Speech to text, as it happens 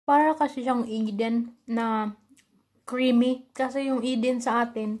Para kasi siyang Eden na creamy. Kasi yung Eden sa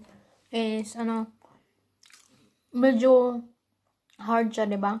atin is, medyo hard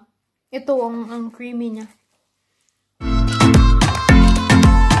siya, diba? Ito, ang creamy niya.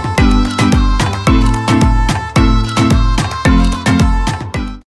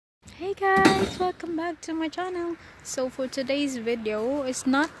 Hey guys! Welcome back to my channel. So for today's video, it's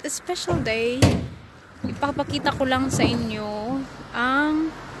not a special day. Ipapakita ko lang sa inyo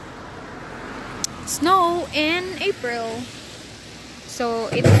ang snow in April.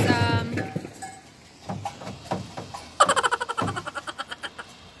 So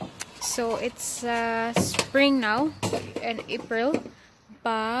it's spring now in April,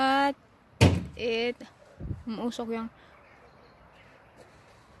 but umusok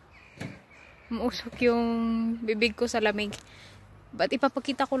yung bibig ko sa lamig. But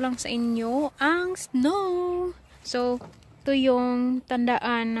ipapakita ko lang sa inyo ang snow. So ito yung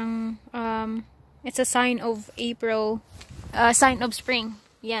tandaan ng it's a sign of April, sign of spring.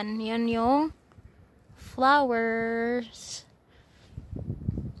 Yan yung flowers.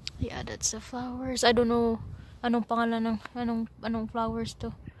 Yeah, that's the flowers. I don't know anong pangalan ng anong flowers to.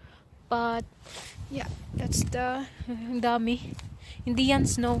 But yeah, that's the dami. Hindi yan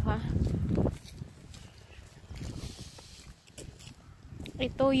snow, ha.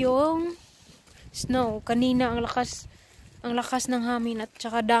 Ito yung snow. Kanina ang lakas ng hangin at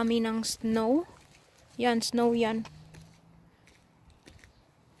saka dami ng snow. Yan, snow yan.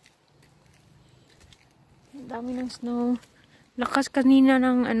 Dami ng snow. Lakas kanina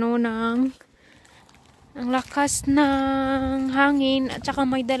ng ang lakas ng hangin at saka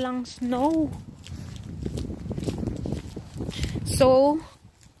may dalang snow. So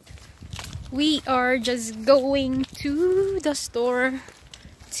we are just going to the store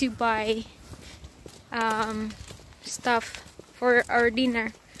to buy stuff for our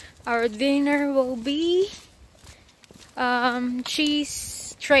dinner. Our dinner will be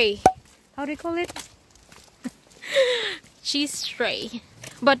cheese tray. How do you call it? Cheese tray.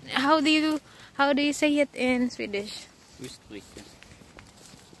 But how do you say it in Swedish? Ostbricka.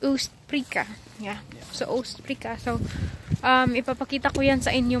 Ostbricka. Yeah. So Ostbricka. So ipapakita ko yan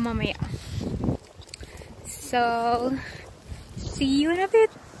sa inyo mamaya. So see you in a bit.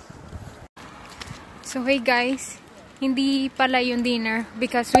 So hey guys, hindi pala yung dinner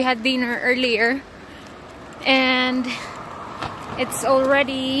because we had dinner earlier and it's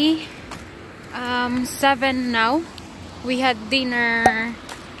already 7 now. We had dinner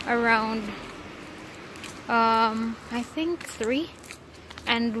around I think 3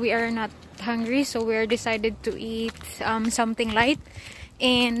 and we are not hungry, so we are decided to eat something light,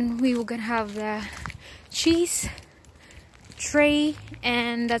 and we were gonna have the cheese tray,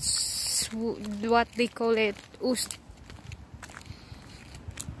 and that's what they call it.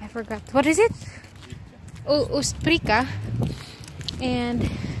 I forgot. What is it? Ostbricka. And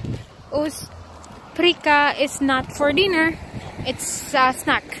Ostbricka is not for dinner. It's a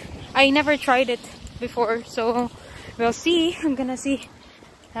snack. I never tried it before, so we'll see. I'm gonna see.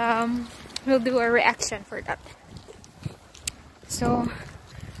 We'll do a reaction for that. So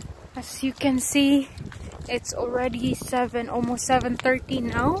as you can see, it's already almost 7:30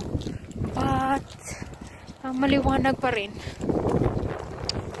 now, but maliwanag pa rin.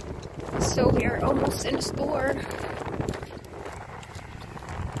 So we are almost in the store.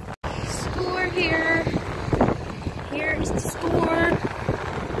 Store here. Here is the store.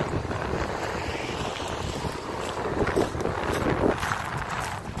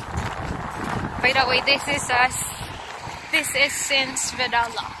 By the way, this is in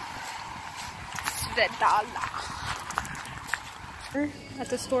Svedala. At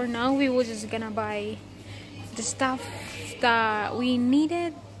the store now, we were just gonna buy the stuff that we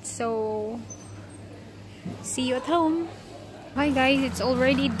needed. So see you at home. Hi guys, it's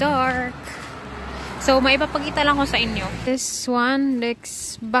already dark. So may ipapakita lang ko sa inyo. This one,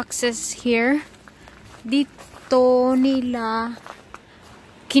 next boxes here. Dito nila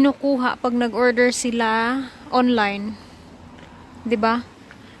kinukuha pag nag-order sila online. 'Di ba?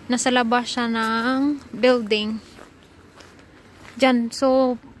 Nasa labas siya ng building. Diyan.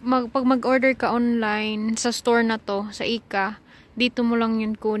 So pag mag-order ka online sa store na to, sa Ika, dito mo lang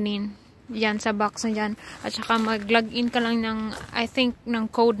yun kunin. Yan sa box na dyan. At saka mag-login ka lang ng, I think, ng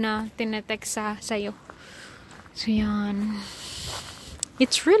code na tinetext sa'yo. So yan.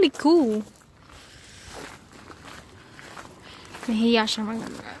 It's really cool. Nahiya siya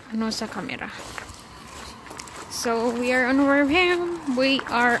sa camera. So we are on our way home. We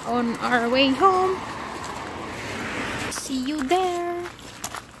are on our way home. See you there.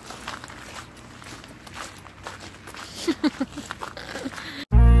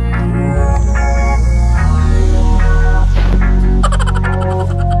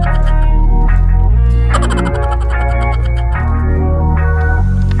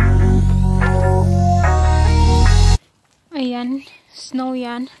 snow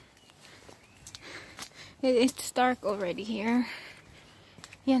yan. It's dark already here.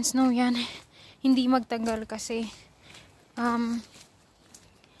 Yan, snow yan. Hindi magtagal kasi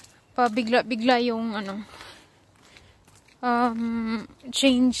pabigla-bigla yung ano,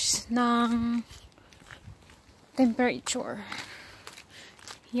 change ng temperature.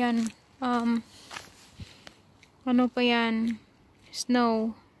 Yan, ano pa yan?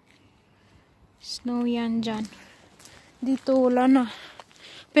 Snow yan dyan. Dito wala na.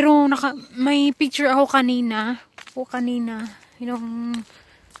 Pero may picture ako kanina. Yung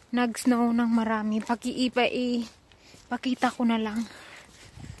nag-snow ng marami. Pakita ko na lang.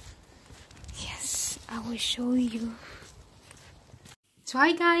 Yes, I will show you. So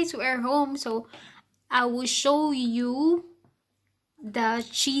hi guys, we're home. So I will show you the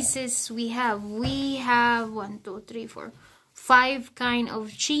cheeses we have. We have 1, 2, 3, 4, 5 kind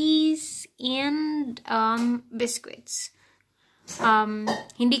of cheese and biscuits.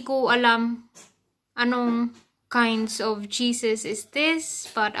 Hindi ko alam anong kinds of cheeses is this,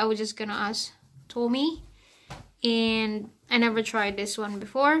 but I was just gonna ask Tommy, and I never tried this one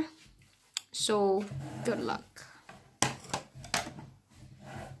before, so good luck.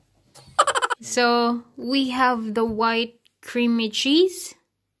 So we have the white creamy cheese,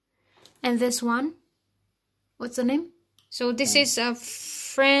 and this one, what's the name? So this is a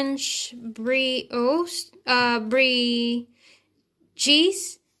French brie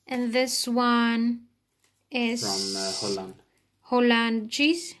cheese, and this one is from Holland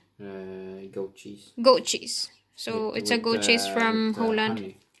cheese. Goat cheese. Goat cheese. So it's a goat cheese from Holland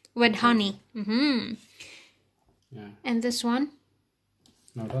honey. with honey. Yeah. And this one?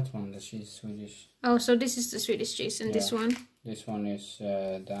 No, that one, the cheese Swedish. Oh, so this is the Swedish cheese, and this one? This one is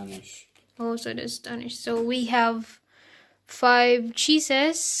Danish. Oh, so that's Danish. So we have 5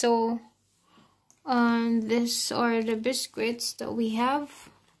 cheeses. So these are the biscuits that we have.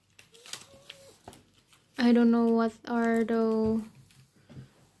 I don't know what are the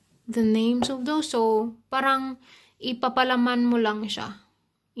names of those. So parang ipapalaman mo lang siya.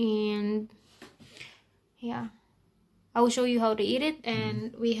 And yeah, I will show you how to eat it.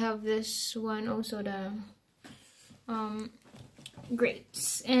 And we have this one also, the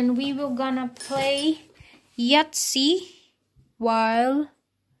grapes. And we will gonna play Yahtzee while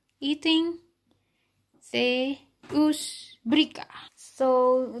eating the Ostbricka.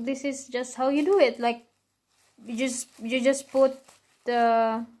 So this is just how you do it. Like you just put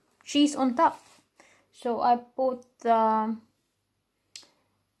the cheese on top. So I put the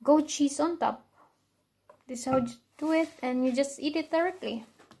goat cheese on top. This is how you do it, and you just eat it directly.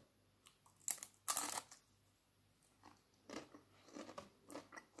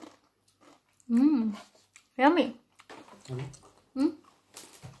 Yummy.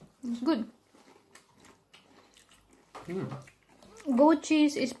 It's good. Goat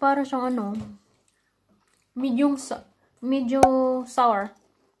cheese is para siyang ano, medyo sour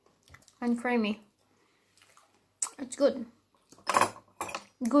and creamy. It's good.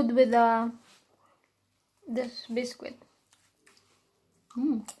 Good with this biscuit.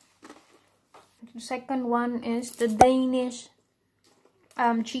 The second one is the Danish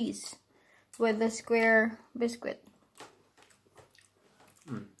cheese with the square biscuit.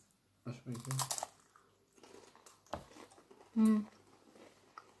 That's pretty good.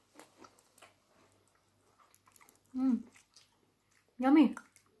 Yummy.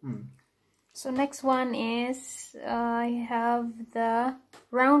 So next one is I have the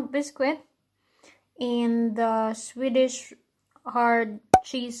round biscuit and the Swedish hard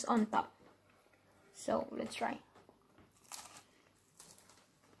cheese on top. So let's try.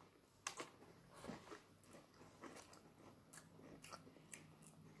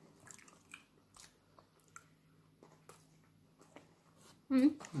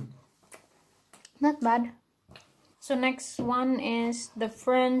 Not bad. So next one is the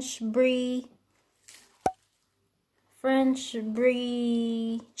French brie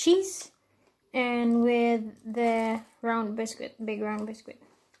cheese, and with the round biscuit, big round biscuit.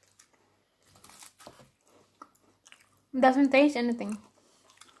 Doesn't taste anything.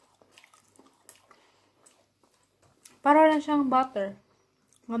 Para lang siyang butter.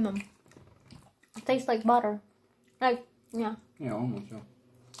 It tastes like butter. Like, yeah. Yeah, almost, yeah.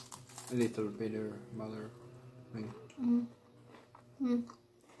 A little bitter butter thing. Let's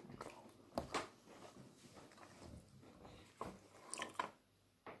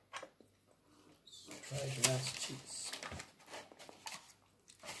try the last cheese.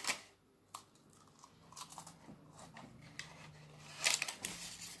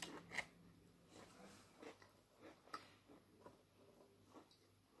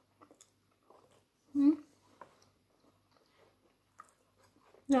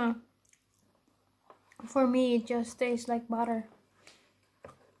 Yeah. For me, it just tastes like butter.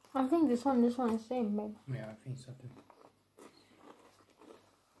 I think this one is same, babe. Yeah, I think so too.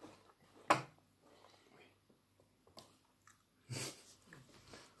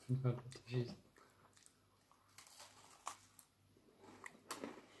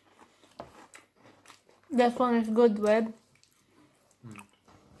 This one is good, babe.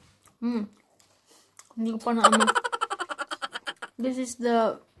 Hindi ko pa na This is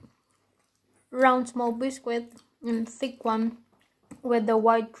the round small biscuit, and thick one with the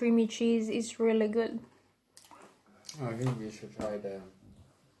white creamy cheese is really good. I think we should try the...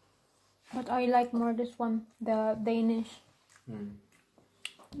 But I like more this one, the Danish.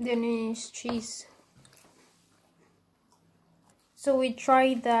 Danish cheese. So we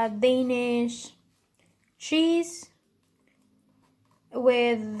tried the Danish cheese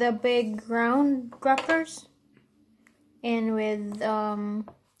with the big round crackers and with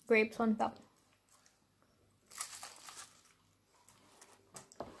grapes on top.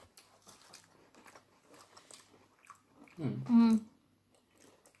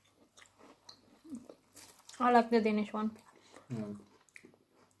 I like the Danish one.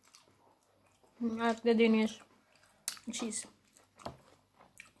 I like the Danish cheese.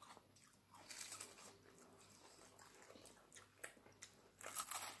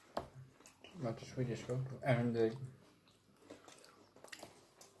 But the Swedish goat and the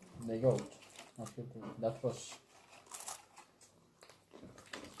goat. That was...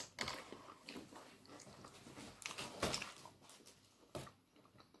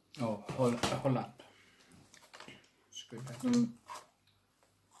 Oh, Holland. It's good.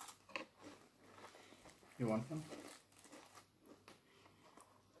 You want one?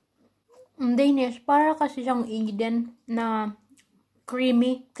 Danish, para kasi siyang Eden na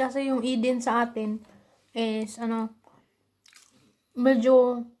creamy. Kasi yung Eden sa atin is,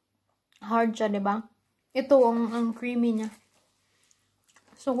 medyo hard siya, diba? Ito ang creamy niya.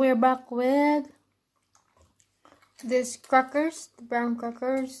 So, we're back with these crackers, the brown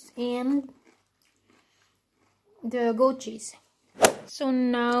crackers, and the goat cheese. So,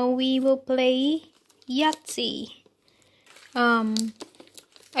 now we will play Yahtzee.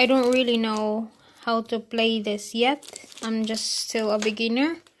 I don't really know how to play this yet. I'm just still a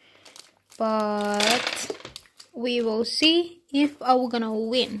beginner. But we will see if I'm gonna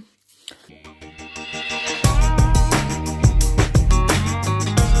win.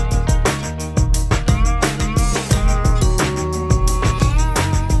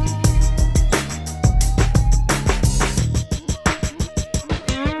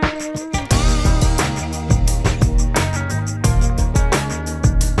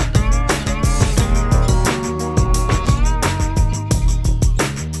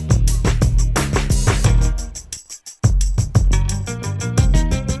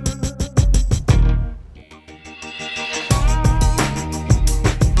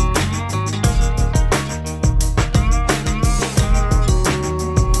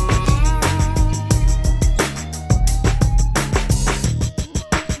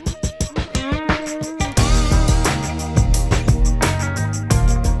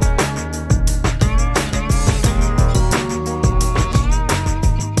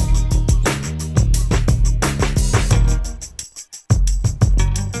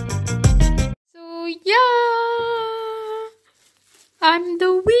 I'm the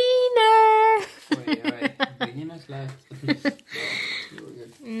winner! Wait. Beginner's luck.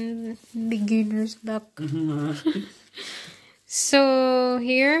 Beginner's luck. So,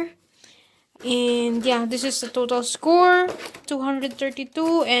 here. And yeah, this is the total score.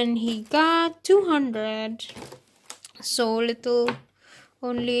 232 and he got 200. So,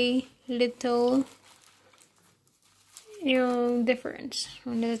 only little difference.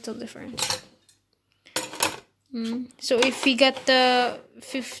 Only little difference. So if he got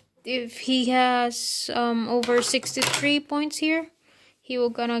if he has over 63 points here, he will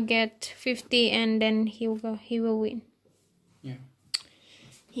gonna get 50 and then he will win. Yeah.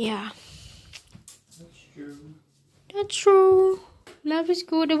 Yeah. That's true. That's true. Love is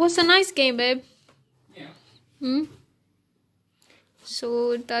good. It was a nice game, babe. Yeah.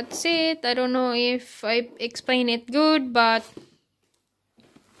 So that's it. I don't know if I explain it good, but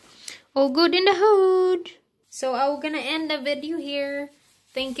all good in the hood. So I'm gonna end the video here.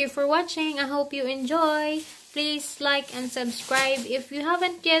 Thank you for watching. I hope you enjoy. Please like and subscribe if you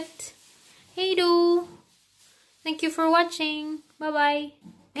haven't yet. Hey do. Thank you for watching. Bye bye.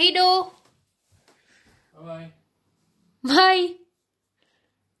 Hey do. Bye bye. Bye.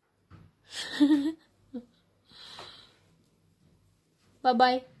 Bye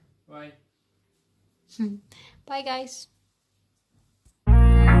bye. Bye. Bye guys.